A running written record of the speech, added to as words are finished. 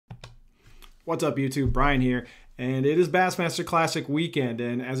What's up, YouTube? Brian here, and it is Bassmaster Classic weekend.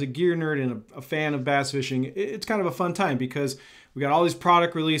 And as a gear nerd and a fan of bass fishing, it's kind of a fun time because we got all these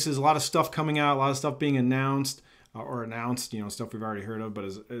product releases, a lot of stuff coming out, a lot of stuff being announced, stuff we've already heard of, but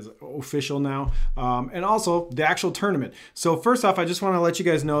is official now. And also the actual tournament. So first off, I just want to let you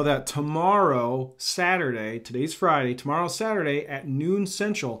guys know that tomorrow, Saturday, today's Friday, tomorrow, Saturday at noon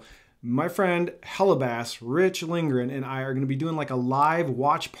Central, my friend Hellabass, Rich Lindgren, and I are going to be doing like a live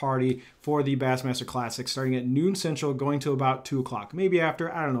watch party for the Bassmaster Classic starting at noon Central, going to about 2 o'clock. Maybe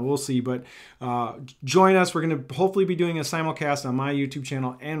after, I don't know, we'll see. But join us. We're going to hopefully be doing a simulcast on my YouTube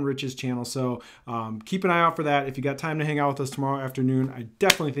channel and Rich's channel. So keep an eye out for that. If you got time to hang out with us tomorrow afternoon, I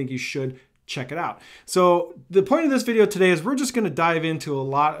definitely think you should check it out. So the point of this video today is we're just going to dive into a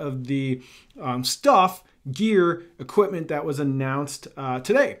lot of the gear, equipment that was announced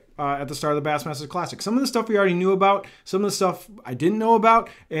today at the start of the Bassmaster Classic. Some of the stuff we already knew about, some of the stuff I didn't know about,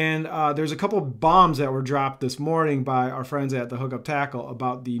 and there's a couple bombs that were dropped this morning by our friends at the Hookup Tackle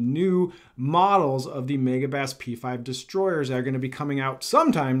about the new models of the Megabass P5 destroyers that are going to be coming out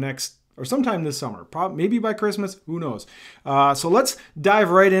sometime this summer, maybe by Christmas, who knows. So let's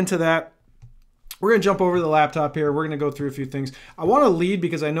dive right into that. We're going to jump over the laptop here. We're going to go through a few things. I want to lead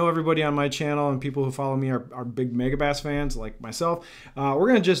because I know everybody on my channel and people who follow me are big Megabass fans like myself. We're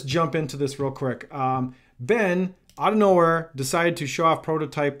going to just jump into this real quick. Ben, out of nowhere, decided to show off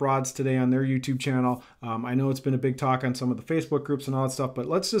prototype rods today on their YouTube channel. I know it's been a big talk on some of the Facebook groups and all that stuff, but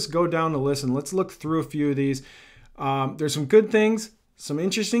let's just go down the list and let's look through a few of these. There's some good things, some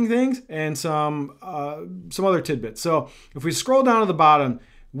interesting things, and some other tidbits. So if we scroll down to the bottom,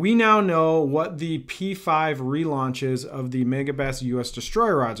 we now know what the P5 relaunches of the Megabass US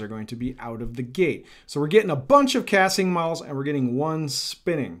Destroyer rods are going to be out of the gate. So we're getting a bunch of casting models and we're getting one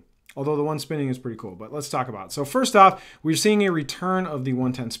spinning. Although the one spinning is pretty cool, but let's talk about it. So first off, we're seeing a return of the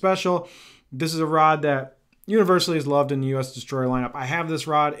 110 Special. This is a rod that universally is loved in the US Destroyer lineup. I have this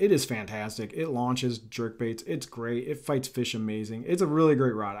rod. It is fantastic. It launches jerkbaits. It's great. It fights fish amazing. It's a really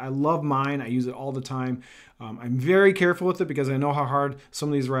great rod. I love mine. I use it all the time. I'm very careful with it because I know how hard some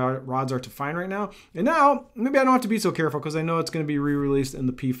of these rods are to find right now. And now, maybe I don't have to be so careful because I know it's going to be re-released in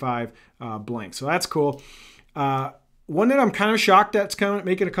the P5 blank. So that's cool. One that I'm kind of shocked that's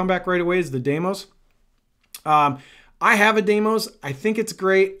making a comeback right away is the Deimos. I have a Deimos. I think it's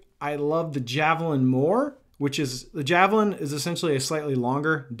great. I love the Javelin more, which is, the Javelin is essentially a slightly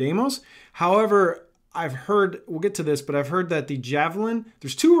longer Deimos. However, I've heard, we'll get to this, but I've heard that the Javelin,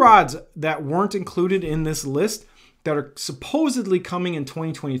 there's two rods that weren't included in this list that are supposedly coming in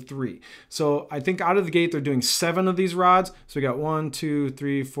 2023. So I think out of the gate, they're doing 7 of these rods. So we got 1, 2,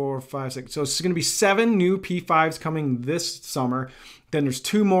 3, 4, 5, 6. So it's going to be 7 new P5s coming this summer. Then there's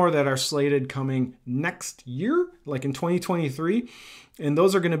 2 more that are slated coming next year, like in 2023. And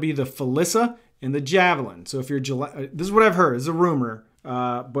those are going to be the Felissa and the Javelin. So if you're, this is what I've heard, it's a rumor,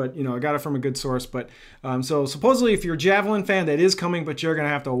 but you know, I got it from a good source. But so supposedly if you're a Javelin fan, that is coming, but you're going to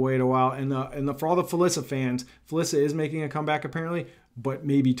have to wait a while. And for all the Felissa fans, Felissa is making a comeback apparently, but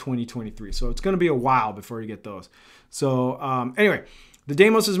maybe 2023. So it's going to be a while before you get those. So anyway, the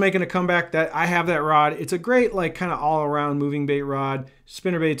Deimos is making a comeback. That I have that rod. It's a great, like, kind of all-around moving bait rod.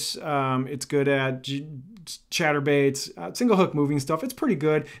 Spinnerbaits, it's good at. Chatterbaits, single hook moving stuff. It's pretty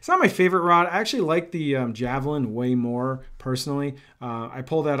good. It's not my favorite rod. I actually like the Javelin way more personally. I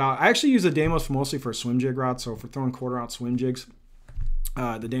pull that out. I actually use the Deimos mostly for swim jig rods. So for throwing quarter out swim jigs,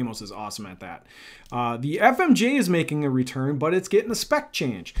 the Deimos is awesome at that. The FMJ is making a return, but it's getting a spec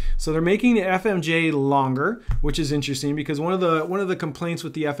change. So they're making the FMJ longer, which is interesting because one of the complaints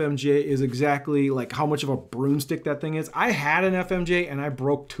with the FMJ is exactly like how much of a broomstick that thing is. I had an FMJ and I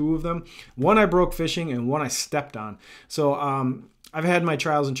broke 2 of them. One I broke fishing and one I stepped on. So I've had my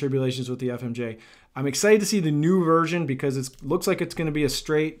trials and tribulations with the FMJ. I'm excited to see the new version because it looks like it's going to be a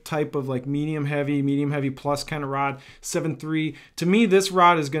straight type of like medium heavy plus kind of rod, 7.3. To me, this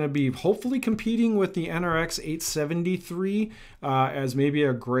rod is going to be hopefully competing with the NRX 873 as maybe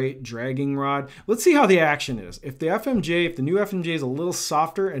a great dragging rod. Let's see how the action is. If the new FMJ is a little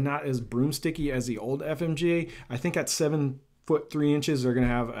softer and not as broomsticky as the old FMJ, I think at 7 foot 3 inches, they're going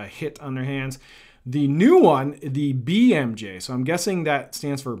to have a hit on their hands. The new one, the BMJ, so I'm guessing that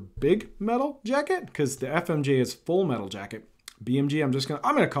stands for Big Metal Jacket because the FMJ is Full Metal Jacket. BMG, I'm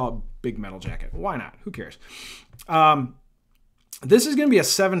gonna call it Big Metal Jacket. Why not? Who cares? This is going to be a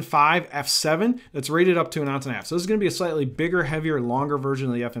 7.5 F7 that's rated up to 1.5 ounces. So this is going to be a slightly bigger, heavier, longer version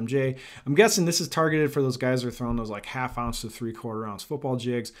of the FMJ. I'm guessing this is targeted for those guys that are throwing those like 1/2 ounce to 3/4 ounce football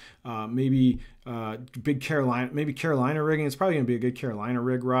jigs. Maybe Carolina rigging. It's probably going to be a good Carolina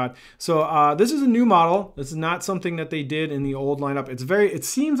rig rod. So this is a new model. This is not something that they did in the old lineup. It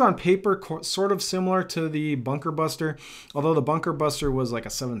seems on paper sort of similar to the Bunker Buster, although the Bunker Buster was like a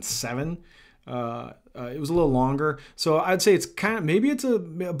 7.7. It was a little longer, so I'd say it's kind of, maybe it's a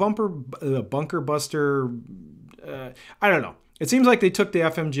Bunker Buster. I don't know. It seems like they took the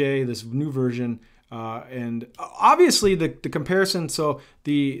FMJ, this new version, and obviously the comparison. So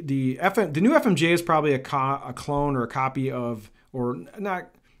the new FMJ is probably a clone or a copy of, or not.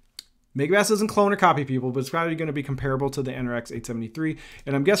 Megabass doesn't clone or copy people, but it's probably going to be comparable to the NRX 873.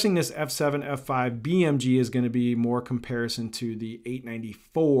 And I'm guessing this F7, F5 BMG is going to be more comparison to the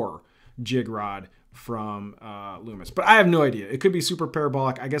 894 jig rod from Loomis. But I have no idea. It could be super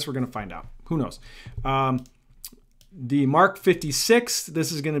parabolic. I guess we're going to find out. Who knows? The Mark 56, this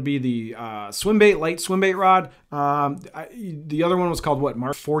is going to be the light swim bait rod. The other one was called what,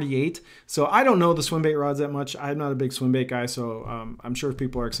 Mark 48. So I don't know the swim bait rods that much. I'm not a big swim bait guy, so I'm sure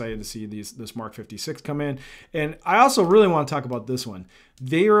people are excited to see this Mark 56 come in. And I also really want to talk about this one.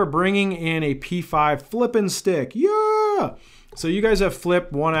 They are bringing in a P5 flipping stick. Yeah! So you guys have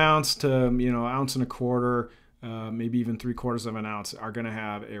flipped 1 ounce to, 1.25 ounces, maybe even 3/4 ounce are going to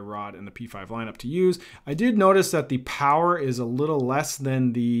have a rod in the P5 lineup to use. I did notice that the power is a little less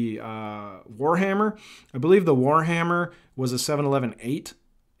than the Warhammer. I believe the Warhammer was a 711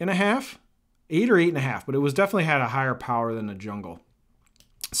 8.5, 8 or 8.5, but it was definitely had a higher power than the Jungle.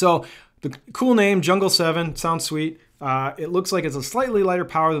 So the cool name, Jungle 7, sounds sweet. It looks like it's a slightly lighter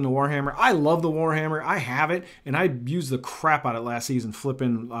power than the Warhammer. I love the Warhammer. I have it, and I used the crap out of it last season,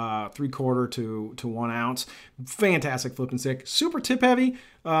 flipping 3/4 to 1 ounce. Fantastic flipping stick. Super tip heavy.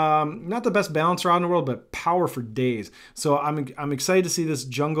 Not the best balance rod in the world, but power for days. So I'm excited to see this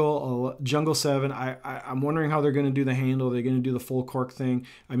Jungle 7. I'm wondering how they're going to do the handle. They're going to do the full cork thing.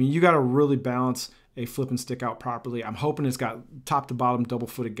 I mean, you got to really balance a flip and stick out properly. I'm hoping it's got top to bottom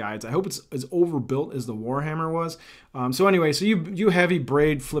double-footed guides. I hope it's as overbuilt as the Warhammer was. So anyway, so you heavy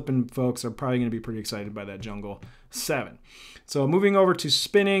braid flipping folks are probably going to be pretty excited by that Jungle 7. So moving over to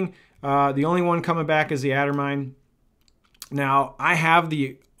spinning, the only one coming back is the Addermine. Now, I have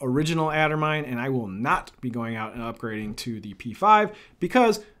the original Addermine, and I will not be going out and upgrading to the P5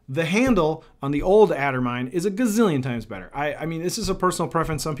 because the handle on the old Addermine is a gazillion times better. I mean, this is a personal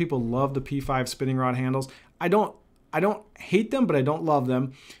preference. Some people love the P5 spinning rod handles. I don't hate them, but I don't love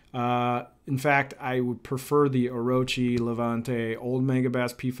them. In fact, I would prefer the Orochi Levante old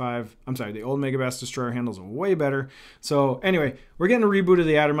Megabass P5. I'm sorry, the old Megabass Destroyer handles are way better. So anyway, we're getting a reboot of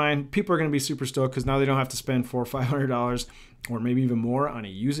the Addermine. People are going to be super stoked because now they don't have to spend $400 or $500 or maybe even more on a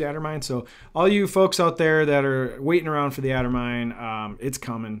used Addermine. So all you folks out there that are waiting around for the Addermine, it's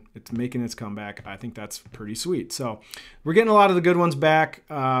coming. It's making its comeback. I think that's pretty sweet. So we're getting a lot of the good ones back.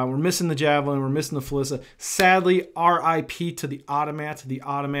 We're missing the Javelin. We're missing the Felissa. Sadly, RIP to the Automat. The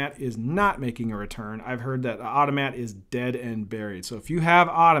Automat is not making a return. I've heard that the Automat is dead and buried. So if you have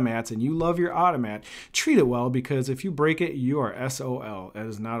Automats and you love your Automat, treat it well, because if you break it, you are SOL. That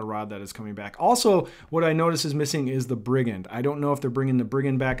is not a rod that is coming back. Also, what I notice is missing is the Brigand. I don't know if they're bringing the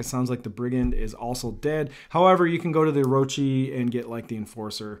Brigand back. It sounds like the Brigand is also dead. However, you can go to the Orochi and get like the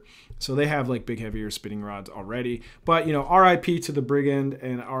Enforcer. So they have like big, heavier spinning rods already. But, RIP to the Brigand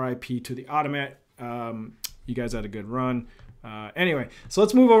and RIP to the Automat. You guys had a good run. Anyway, so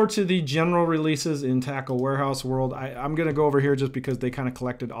let's move over to the general releases in Tackle Warehouse World. I'm going to go over here just because they kind of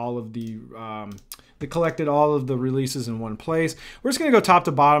collected all of the releases in one place. We're just going to go top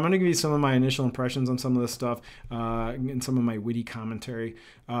to bottom. I'm going to give you some of my initial impressions on some of this stuff and some of my witty commentary.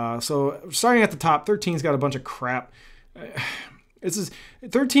 So starting at the top, 13's got a bunch of crap. This is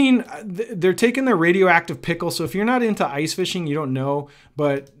 13. They're taking their radioactive pickle. So if you're not into ice fishing, you don't know.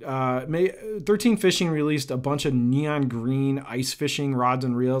 But 13 Fishing released a bunch of neon green ice fishing rods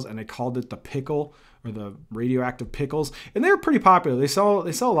and reels, and they called it the pickle, or the radioactive pickles, and they're pretty popular. They sell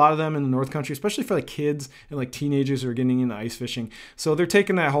a lot of them in the North Country, especially for like kids and like teenagers who are getting into ice fishing. So they're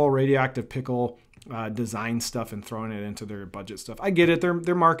taking that whole radioactive pickle design stuff and throwing it into their budget stuff. I get it.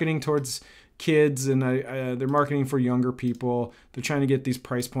 They're marketing towards kids, and they're marketing for younger people. They're trying to get these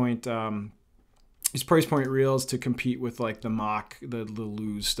price point reels to compete with like the mock, the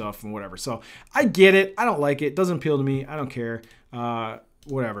lose stuff and whatever. So I get it. I don't like it. It doesn't appeal to me. I don't care.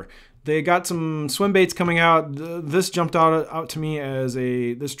 Whatever. They got some swim baits coming out. This jumped out to me as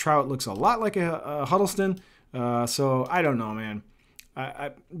this trout looks a lot like a Huddleston. So I don't know, man.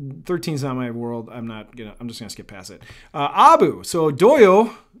 13's not my world. I'm just gonna skip past it. Abu. So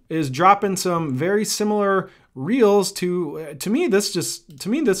Doyo is dropping some very similar reels to me. This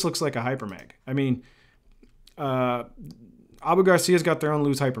looks like a hyper mag. I mean, Abu Garcia's got their own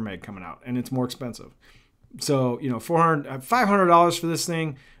loose hyper mag coming out, and it's more expensive. So $500 for this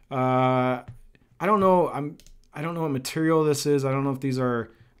thing. I don't know. I don't know what material this is. I don't know if these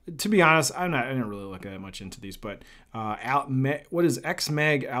are. To be honest, I didn't really look that much into these, but what is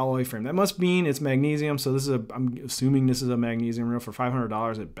X-Mag alloy frame? That must mean it's magnesium. So I'm assuming this is a magnesium reel for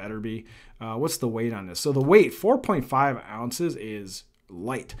 $500. It better be. What's the weight on this? So the weight, 4.5 ounces, is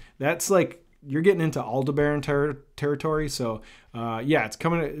light. That's like you're getting into Aldebaran territory. So yeah, it's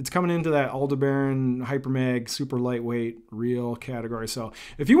coming into that Aldebaran Hypermag super lightweight reel category. So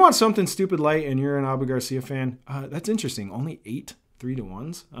if you want something stupid light and you're an Abu Garcia fan, that's interesting. Only 8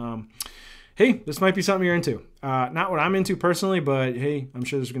 3-to-1s. Hey, this might be something you're into. Not what I'm into personally, but hey, I'm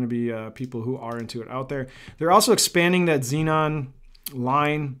sure there's going to be people who are into it out there. They're also expanding that Xenon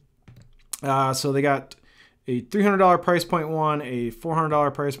line. So they got a $300 price point one, a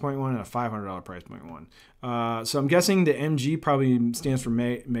 $400 price point one, and a $500 price point one. So I'm guessing the MG probably stands for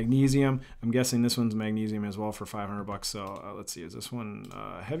magnesium. I'm guessing this one's magnesium as well for $500. So let's see, is this one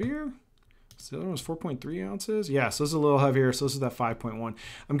heavier? So the other one was 4.3 ounces. Yeah, so this is a little heavier. So this is that 5.1.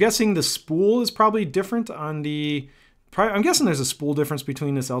 I'm guessing the spool is probably different on the... I'm guessing there's a spool difference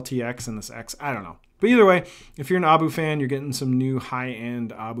between this LTX and this X. I don't know. But either way, if you're an Abu fan, you're getting some new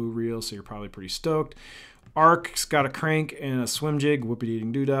high-end Abu reels, so you're probably pretty stoked. Arc's got a crank and a swim jig, whoopity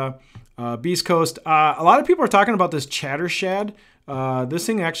doodah. Beast Coast. A lot of people are talking about this Chatter Shad. This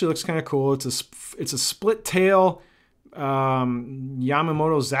thing actually looks kind of cool. It's a split tail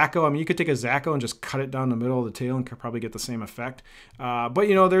Yamamoto Zacco. I mean, you could take a Zacco and just cut it down the middle of the tail and could probably get the same effect. But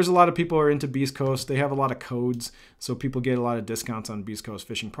there's a lot of people who are into Beast Coast. They have a lot of codes, so people get a lot of discounts on Beast Coast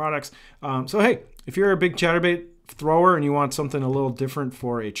fishing products. So hey, if you're a big chatterbait thrower and you want something a little different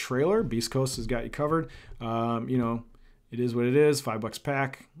for a trailer, Beast Coast has got you covered. It is what it is, $5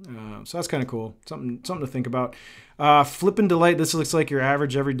 pack. So that's kind of cool. Something to think about. Flippin' Delight. This looks like your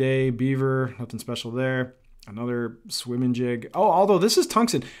average everyday beaver. Nothing special there. Another swimming jig. Oh, although this is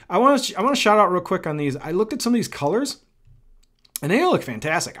tungsten. I want to shout out real quick on these. I looked at some of these colors, and they look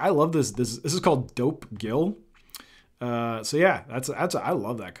fantastic. I love this. This is called Dope Gill. So yeah, I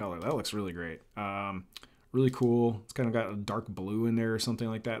love that color. That looks really great. Really cool. It's kind of got a dark blue in there or something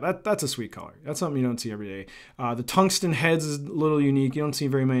like that. That's a sweet color. That's something you don't see every day. The tungsten heads is a little unique. You don't see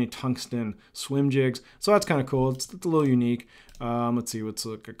very many tungsten swim jigs, so that's kind of cool. It's a little unique. Let's see. Let's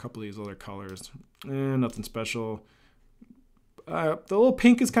look at a couple of these other colors. Nothing special. The little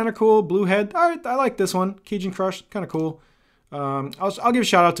pink is kind of cool. Blue head. All right, I like this one. Cajun Crush, kind of cool. I'll give a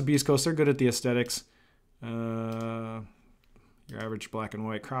shout out to Beast Coast. They're good at the aesthetics. Your average black and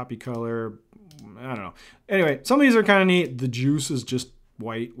white crappie color. I don't know. Anyway, some of these are kind of neat. The Juice is just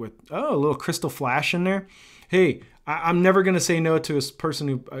white with a little crystal flash in there. Hey, I'm never going to say no to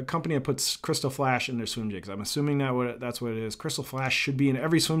a company that puts crystal flash in their swim jigs. I'm assuming that's what it is. Crystal flash should be in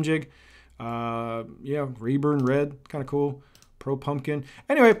every swim jig. Yeah, Rayburn Red, kind of cool. Pro Pumpkin.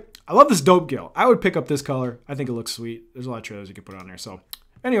 Anyway, I love this Dope Gill. I would pick up this color. I think it looks sweet. There's a lot of trailers you could put on there. So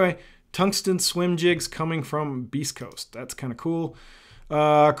anyway, tungsten swim jigs coming from Beast Coast. That's kind of cool.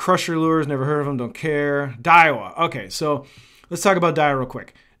 Crusher Lures, never heard of them, don't care. Daiwa. Okay, so let's talk about Daiwa real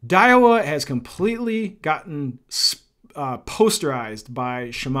quick. Daiwa has completely gotten posterized by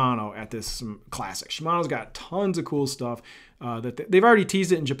Shimano at this classic. Shimano's got tons of cool stuff. They've already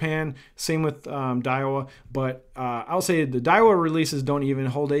teased it in Japan. Same with Daiwa, but I'll say the Daiwa releases don't even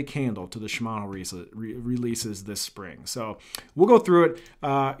hold a candle to the Shimano releases this spring. So we'll go through it.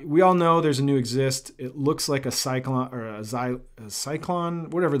 We all know there's a new Exist. It looks like a Cyclone or a Cyclone,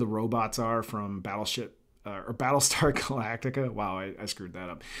 whatever the robots are from Battleship. Or Battlestar Galactica. Wow, I screwed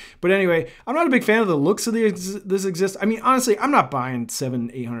that up. But anyway, I'm not a big fan of the looks of this Exist. I mean, honestly, I'm not buying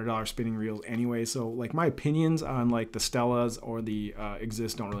 $700-800 spinning reels anyway. So like my opinions on like the Stellas or the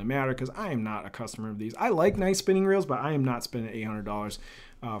Exist don't really matter because I am not a customer of these. I like nice spinning reels, but I am not spending $800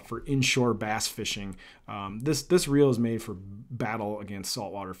 for inshore bass fishing. This reel is made for battle against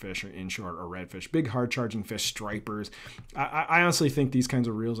saltwater fish or inshore or redfish, big hard charging fish, stripers. I honestly think these kinds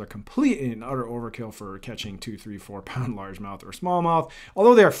of reels are complete and utter overkill for catching 2, 3, 4 pound largemouth or smallmouth.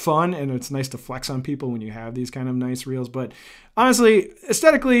 Although they're fun and it's nice to flex on people when you have these kind of nice reels, but honestly,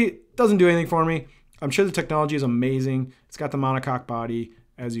 aesthetically, it doesn't do anything for me. I'm sure the technology is amazing. It's got the monocoque body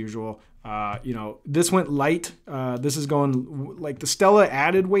as usual. This went light. This is going like the Stella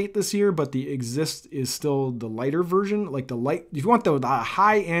added weight this year, but the Exist is still the lighter version. Like if you want the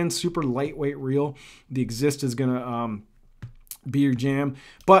high end super lightweight reel, the Exist is gonna be your jam.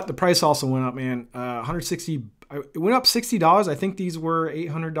 But the price also went up, man. 160. It went up $60. I think these were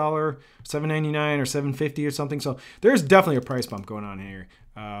 $800, $799 or $750 or something. So there's definitely a price bump going on here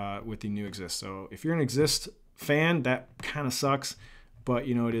with the new Exist. So if you're an Exist fan, that kind of sucks. But,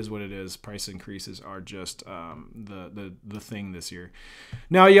 you know, it is what it is. Price increases are just the thing this year.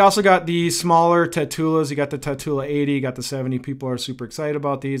 Now, you also got the smaller Tatulas. You got the Tatula 80. You got the 70. People are super excited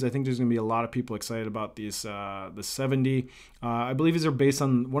about these. I think there's going to be a lot of people excited about these, the 70. I believe these are based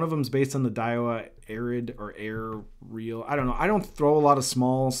on, one of them is based on the Daiwa Arid or Air reel. I don't know. I don't throw a lot of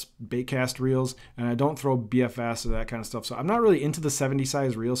small bait cast reels, and I don't throw BFS or that kind of stuff. So I'm not really into the 70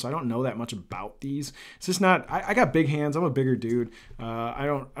 size reel, so I don't know that much about these. It's just not, I got big hands. I'm a bigger dude. I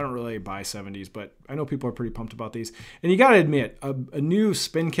don't really buy 70s, but I know people are pretty pumped about these. And you got to admit, a new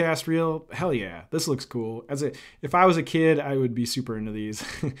spin cast reel, hell yeah, this looks cool. If I was a kid, I would be super into these.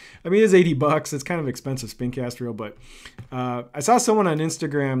 I mean, it's $80. It's kind of expensive spin cast reel, but I saw someone on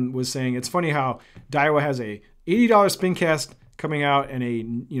Instagram was saying it's funny how Daiwa has a $80 spin cast coming out and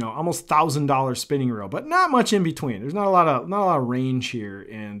a almost $1,000 spinning reel, but not much in between. There's not a lot of range here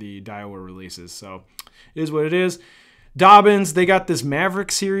in the Daiwa releases, so it is what it is. Dobbins, they got this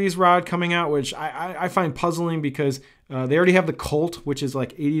Maverick series rod coming out, which I find puzzling because they already have the Colt, which is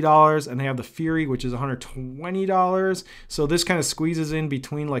like $80, and they have the Fury, which is $120. So this kind of squeezes in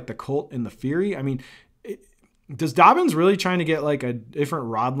between like the Colt and the Fury. I mean, does Dobbins really trying to get like a different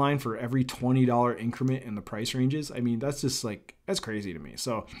rod line for every $20 increment in the price ranges? I mean, that's just like, that's crazy to me.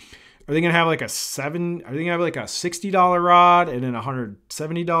 So are they going to have like are they going to have like a $60 rod and then a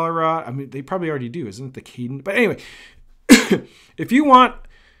 $170 rod? I mean, they probably already do. Isn't it the Cadence? But anyway, if you want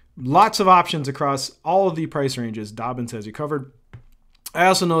lots of options across all of the price ranges, Dobbins has you covered. I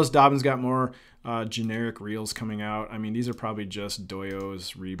also noticed Dobbins got more generic reels coming out. I mean, these are probably just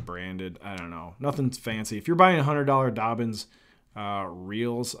Doyos rebranded. I don't know. Nothing's fancy. If you're buying $100 Dobbins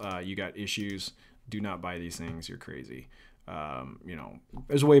reels, you got issues. Do not buy these things. You're crazy.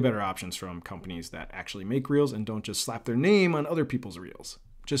 There's way better options from companies that actually make reels and don't just slap their name on other people's reels.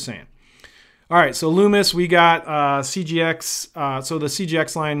 Just saying. All right, so Loomis, we got CGX. So the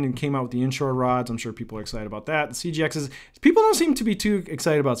CGX line came out with the inshore rods. I'm sure people are excited about that. The CGXs, people don't seem to be too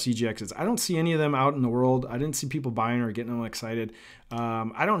excited about CGXs. I don't see any of them out in the world. I didn't see people buying or getting them excited.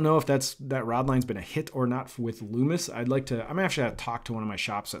 I don't know if that rod line's been a hit or not with Loomis. I'm actually going to talk to one of my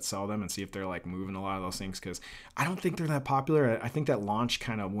shops that sell them and see if they're like moving a lot of those things, because I don't think they're that popular. I think that launch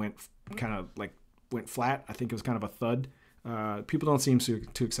kind of went flat. I think it was kind of a thud. People don't seem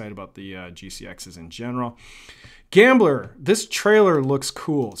too excited about the GCXs in general. Gambler, this trailer looks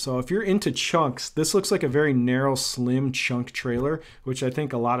cool. So if you're into chunks, this looks like a very narrow, slim chunk trailer, which I think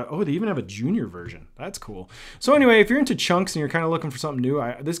they even have a junior version. That's cool. So anyway, if you're into chunks and you're kind of looking for something new,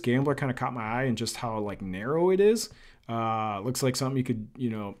 this Gambler kind of caught my eye and just how like narrow it is. Looks like something you could,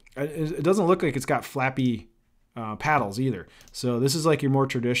 it doesn't look like it's got flappy paddles either. So this is like your more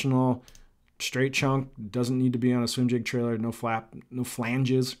traditional straight chunk, doesn't need to be on a swim jig trailer, no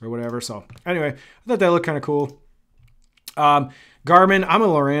flanges or whatever. So anyway, I thought that looked kind of cool. Garmin, I'm a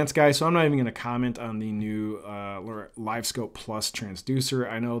Lowrance guy, so I'm not even going to comment on the new LiveScope Plus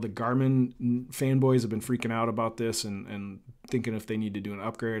transducer. I know the Garmin fanboys have been freaking out about this and thinking if they need to do an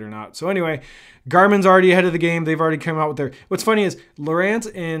upgrade or not. So anyway, Garmin's already ahead of the game. They've already come out with their... What's funny is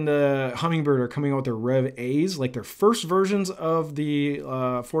Lowrance and Humminbird are coming out with their Rev A's, like their first versions of the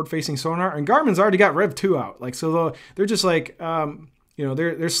forward-facing sonar, and Garmin's already got Rev 2 out. Like, so they're just like...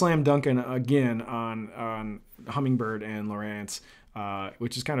 they're slam dunking again on Humminbird and Lowrance,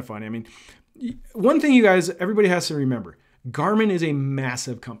 which is kind of funny. I mean, one thing everybody has to remember, Garmin is a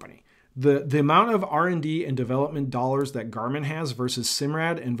massive company. The amount of R&D and development dollars that Garmin has versus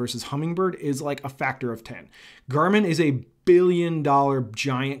Simrad and versus Humminbird is like a factor of 10. Garmin is a billion-dollar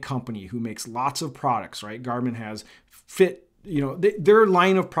giant company who makes lots of products, right? Garmin has their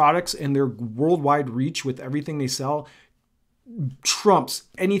line of products and their worldwide reach with everything they sell trumps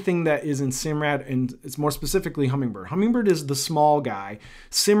anything that is in Simrad, and it's more specifically Humminbird. Humminbird is the small guy.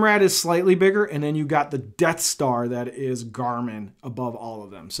 Simrad is slightly bigger, and then you got the Death Star that is Garmin above all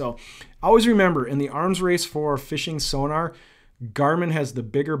of them. So always remember, in the arms race for fishing sonar, Garmin has the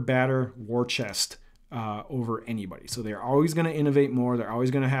bigger, badder war chest over anybody. So they're always going to innovate more. They're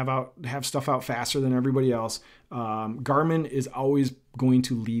always going to have stuff out faster than everybody else. Garmin is always going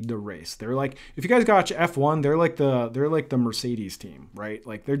to lead the race. They're like, if you guys watch F1, they're like the Mercedes team, right?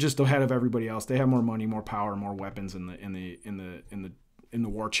 Like they're just ahead of everybody else. They have more money, more power, more weapons in the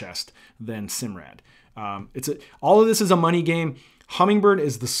war chest than Simrad. All of this is a money game. Humminbird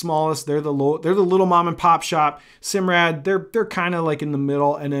is the smallest. They're the little mom and pop shop. Simrad, they're kind of like in the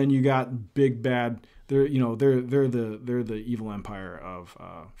middle, and then you got Big Bad. They're the evil empire of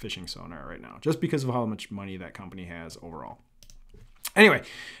fishing sonar right now, just because of how much money that company has overall. Anyway,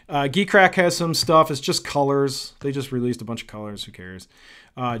 Geek Crack has some stuff. It's just colors. They just released a bunch of colors. Who cares?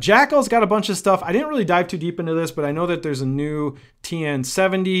 Jackal's got a bunch of stuff. I didn't really dive too deep into this, but I know that there's a new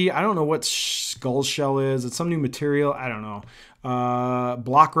TN70. I don't know what skull shell is. It's some new material. I don't know.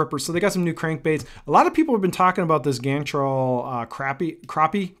 Block ripper. So they got some new crankbaits. A lot of people have been talking about this Gantrol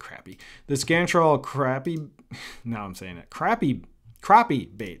crappie. This Gantrol crappie. Now I'm saying it.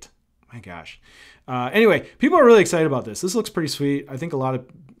 Crappie bait. My gosh. Anyway, people are really excited about this. This looks pretty sweet. I think a lot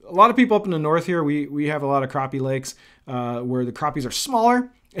of people up in the north here, we have a lot of crappie lakes where the crappies are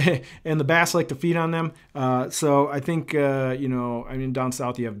smaller and the bass like to feed on them. So I think, down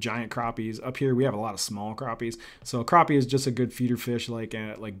south you have giant crappies. Up here we have a lot of small crappies. So crappie is just a good feeder fish like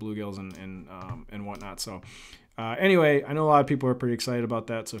bluegills and whatnot. So anyway, I know a lot of people are pretty excited about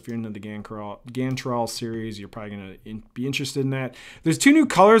that. So if you're into the Gantrol series, you're probably going to be interested in that. There's 2 new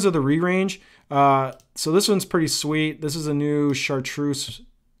colors of the re-range. So this one's pretty sweet. This is a new chartreuse.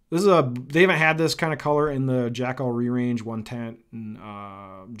 They haven't had this kind of color in the Jackal re-range 110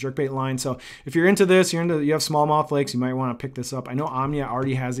 jerkbait line. So if you're into this, you have smallmouth lakes, you might want to pick this up. I know Omnia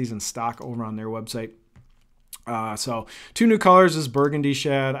already has these in stock over on their website. So 2 new colors is burgundy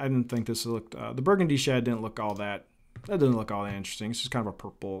shad. I didn't think this looked, the burgundy shad didn't look all that. That doesn't look all that interesting. It's just kind of a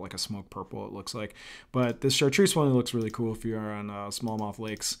purple, like a smoke purple, it looks like. But this chartreuse one looks really cool if you are on smallmouth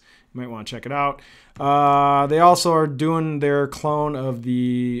lakes. You might want to check it out. They also are doing their clone of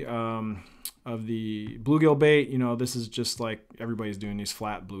the bluegill bait. You know, this is just like everybody's doing these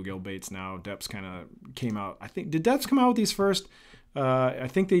flat bluegill baits now. Depths kind of came out. I think, did Depths come out with these first? I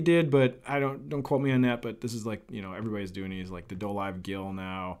think they did, but I don't quote me on that. But this is like, everybody's doing these, like the Doe Live Gill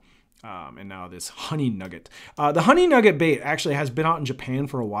now. And now this honey nugget. The honey nugget bait actually has been out in Japan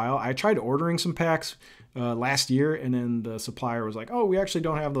for a while. I tried ordering some packs last year, and then the supplier was like, "Oh, we actually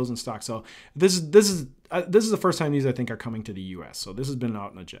don't have those in stock." So this is the first time these I think are coming to the U.S. So this has been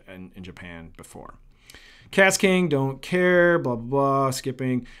out in Japan before. Cats King, don't care, blah, blah, blah,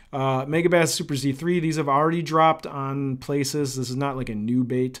 skipping. Megabass Super Z3, these have already dropped on places. This is not like a new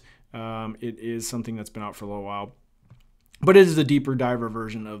bait. It is something that's been out for a little while. But it is the deeper diver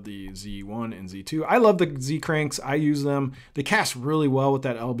version of the Z1 and Z2. I love the Z cranks. I use them. They cast really well with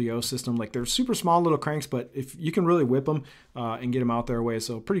that LBO system. Like, they're super small little cranks, but if you can really whip them and get them out their way,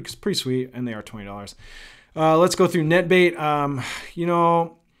 so pretty sweet, and they are $20. Let's go through NetBait.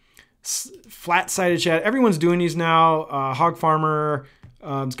 Flat-sided shad. Everyone's doing these now. Hog Farmer.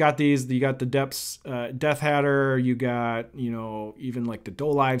 It's got these. You got the Depths Death Hatter. You got, even like the Doe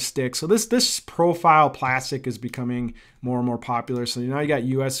Live stick. So this profile plastic is becoming more and more popular. So now you got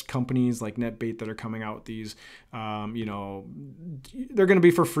U.S. companies like NetBait that are coming out with these. They're going to be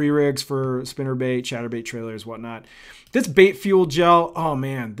for free rigs, for spinnerbait, chatterbait trailers, whatnot. This bait fuel gel. Oh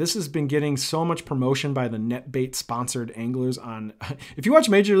man, this has been getting so much promotion by the NetBait sponsored anglers on. If you watch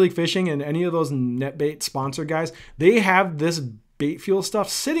Major League Fishing and any of those NetBait sponsored guys, they have this bait fuel stuff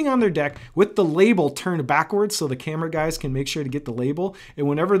sitting on their deck with the label turned backwards so the camera guys can make sure to get the label. And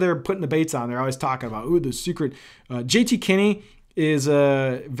whenever they're putting the baits on, they're always talking about, ooh, the secret. JT Kinney is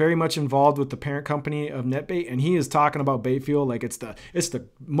very much involved with the parent company of NetBait, and he is talking about bait fuel like it's the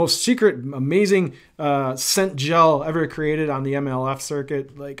most secret, amazing scent gel ever created on the MLF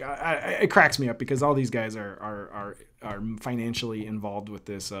circuit. Like, it cracks me up because all these guys are financially involved with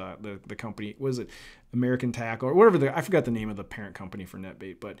this. The company, was it American Tackle or whatever, I forgot the name of the parent company for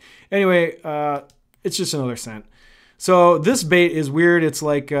NetBait, but anyway, it's just another scent. So this bait is weird. It's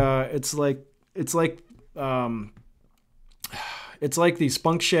like the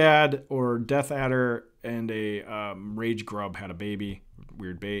Spunk Shad or Death Adder and a Rage Grub had a baby.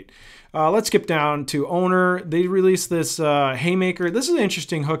 Weird bait. Let's skip down to Owner. They released this Haymaker. This is an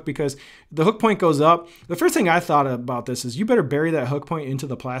interesting hook because the hook point goes up. The first thing I thought about this is you better bury that hook point into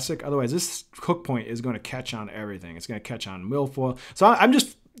the plastic. Otherwise, this hook point is going to catch on everything. It's going to catch on milfoil. So I'm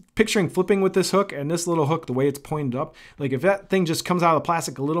just picturing flipping with this hook, and this little hook, the way it's pointed up, like if that thing just comes out of the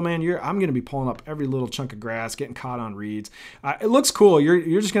plastic a little, man, I'm going to be pulling up every little chunk of grass, getting caught on reeds. It looks cool.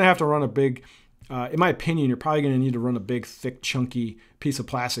 You're just going to have to run a big, in my opinion, you're probably going to need to run a big, thick, chunky piece of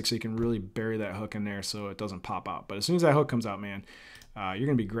plastic so you can really bury that hook in there so it doesn't pop out. But as soon as that hook comes out, man, you're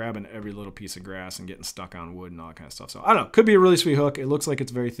going to be grabbing every little piece of grass and getting stuck on wood and all that kind of stuff. So I don't know. Could be a really sweet hook. It looks like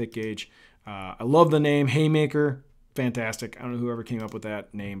it's very thick gauge. I love the name Haymaker. Fantastic. I don't know whoever came up with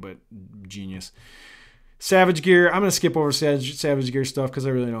that name, but genius. Savage Gear. I'm going to skip over Savage Gear stuff because I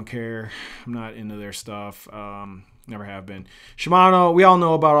really don't care. I'm not into their stuff. Never have been. Shimano, we all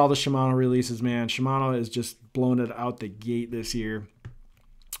know about all the Shimano releases, man. Shimano is just blowing it out the gate this year.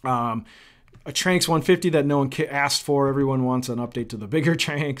 A Tranx 150 that no one asked for. Everyone wants an update to the bigger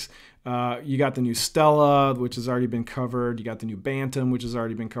Tranx. You got the new Stella, which has already been covered. You got the new Bantam, which has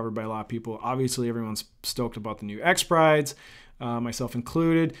already been covered by a lot of people. Obviously, everyone's stoked about the new X-Prides, myself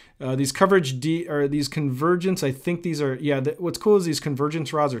included. These these convergence, I think these are, what's cool is these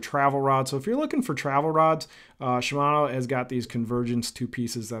convergence rods are travel rods. So if you're looking for travel rods, Shimano has got these convergence 2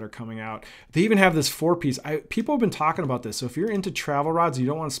 pieces that are coming out. They even have this 4-piece. People have been talking about this. So if you're into travel rods, you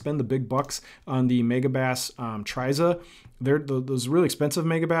don't want to spend the big bucks on the Megabass Triza. They're those really expensive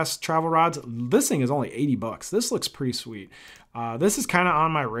Megabass travel rods. This thing is only 80 bucks. This looks pretty sweet. This is kind of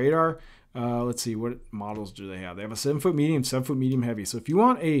on my radar. Let's see, what models do they have? They have a 7-foot medium, 7-foot medium heavy. So if you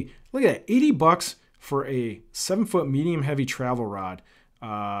want look at that, 80 bucks for a 7-foot medium heavy travel rod.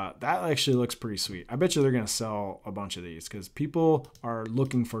 That actually looks pretty sweet. I bet you they're going to sell a bunch of these because people are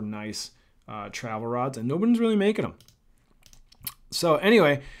looking for nice travel rods and nobody's really making them. So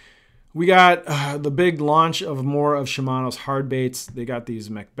anyway, we got the big launch of more of Shimano's hard baits. They got these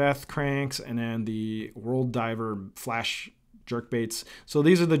Macbeth cranks and then the World Diver flash jerk baits. So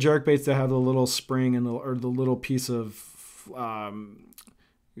these are the jerk baits that have the little spring and the little piece of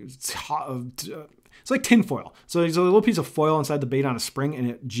it's like tin foil. So there's a little piece of foil inside the bait on a spring and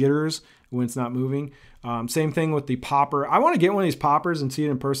it jitters when it's not moving. Same thing with the popper. I want to get one of these poppers and see it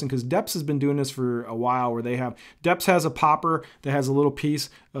in person because Depps has been doing this for a while where Depps has a popper that has a little piece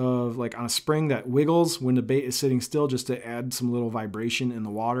of like on a spring that wiggles when the bait is sitting still just to add some little vibration in the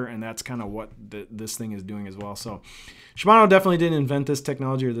water. And that's kind of what this thing is doing as well. So Shimano definitely didn't invent this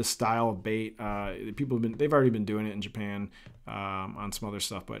technology or this style of bait. They've already been doing it in Japan on some other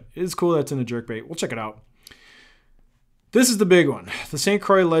stuff, but it is cool that it's in a jerk bait. We'll check it out. This is the big one, the St.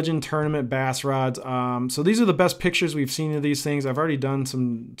 Croix Legend Tournament bass rods. So these are the best pictures we've seen of these things. I've already done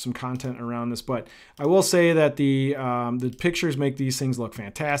some content around this, but I will say that the pictures make these things look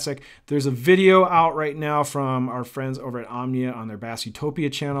fantastic. There's a video out right now from our friends over at Omnia on their Bass Utopia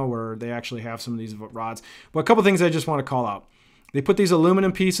channel where they actually have some of these rods. But a couple things I just want to call out. They put these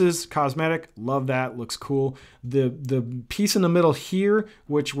aluminum pieces, cosmetic, love that, looks cool. The piece in the middle here,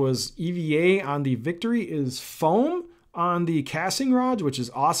 which was EVA on the Victory, is foam on the casting rods, which is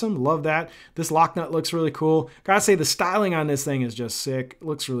awesome. Love that. This lock nut looks really cool. Gotta say the styling on this thing is just sick. It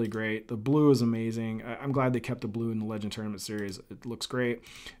looks really great. The blue is amazing. I'm glad they kept the blue in the Legend Tournament series. It looks great.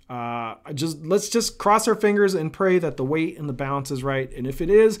 Let's just cross our fingers and pray that the weight and the balance is right. And if it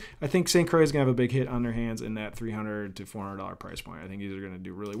is, I think St. Croix is gonna have a big hit on their hands in that $300 to $400 price point. I think these are gonna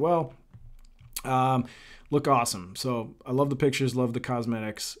do really well. Look awesome. So I love the pictures, love the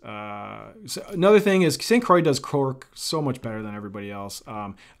cosmetics. So another thing is St. Croix does cork so much better than everybody else.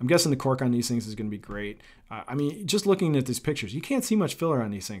 I'm guessing the cork on these things is going to be great. I mean, just looking at these pictures, you can't see much filler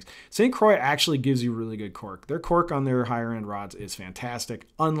on these things. St. Croix actually gives you really good cork. Their cork on their higher end rods is fantastic.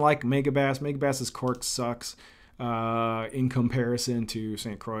 Unlike Megabass, Megabass's cork sucks in comparison to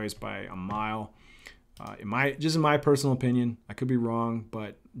St. Croix's by a mile. In my personal opinion, I could be wrong,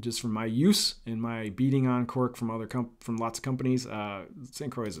 but just from my use and my beating on cork from lots of companies,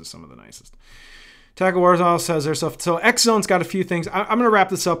 St. Croix is some of the nicest. Tackle Warehouse has their stuff. So X-Zone's got a few things. I'm going to wrap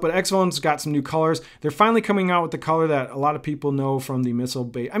this up, but X-Zone's got some new colors. They're finally coming out with the color that a lot of people know from the missile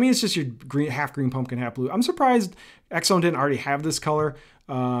bait. I mean, it's just your half green pumpkin, half blue. I'm surprised X-Zone didn't already have this color,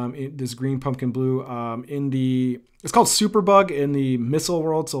 this green pumpkin blue. It's called Superbug in the missile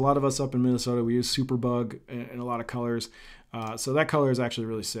world. So a lot of us up in Minnesota, we use Superbug in a lot of colors. So that color is actually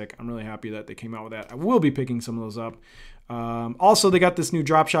really sick. I'm really happy that they came out with that. I will be picking some of those up. Also, they got this new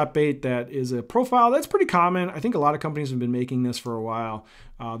drop shot bait that is a profile that's pretty common. I think a lot of companies have been making this for a while.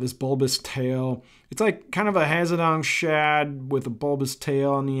 This bulbous tail. It's like kind of a Hazadong shad with a bulbous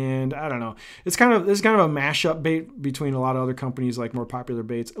tail on the end. I don't know. It's kind of a mashup bait between a lot of other companies, like more popular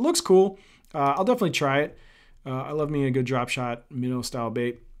baits. It looks cool. I'll definitely try it. I love me a good drop shot minnow style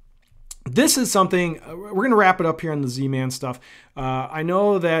bait. This is something, we're going to wrap it up here on the Z-Man stuff. I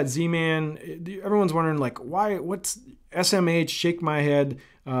know that Z-Man, everyone's wondering like, what's SMH, shake my head.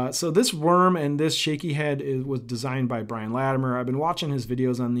 So this worm and this shaky head was designed by Brian Latimer. I've been watching his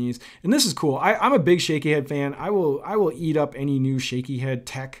videos on these, and this is cool. I'm a big shaky head fan. I will eat up any new shaky head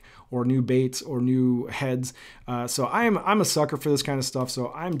tech or new baits or new heads. So I'm a sucker for this kind of stuff.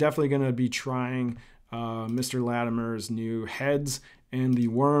 So I'm definitely going to be trying Mr. Latimer's new heads and the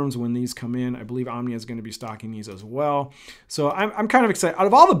worms when these come in. I believe Omnia is going to be stocking these as well. So I'm kind of excited. Out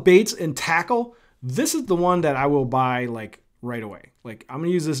of all the baits and tackle, this is the one that I will buy like right away. Like, I'm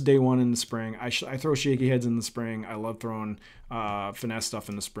gonna use this day one in the spring. I throw shaky heads in the spring. I love throwing finesse stuff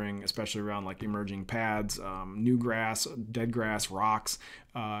in the spring, especially around like emerging pads, new grass, dead grass, rocks.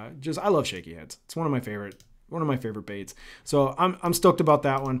 I love shaky heads. It's one of my favorite baits. So I'm stoked about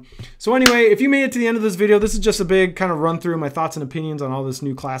that one. So anyway, if you made it to the end of this video, this is just a big kind of run through my thoughts and opinions on all this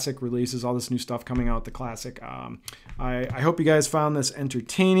new classic releases, all this new stuff coming out with the classic. I hope you guys found this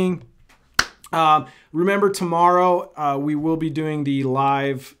entertaining. Remember, tomorrow we will be doing the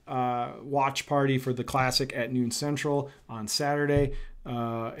live watch party for the classic at noon Central on Saturday.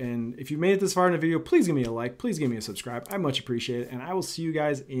 And if you made it this far in the video, please give me a like, please give me a subscribe. I much appreciate it, and I will see you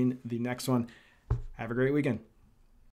guys in the next one. Have a great weekend.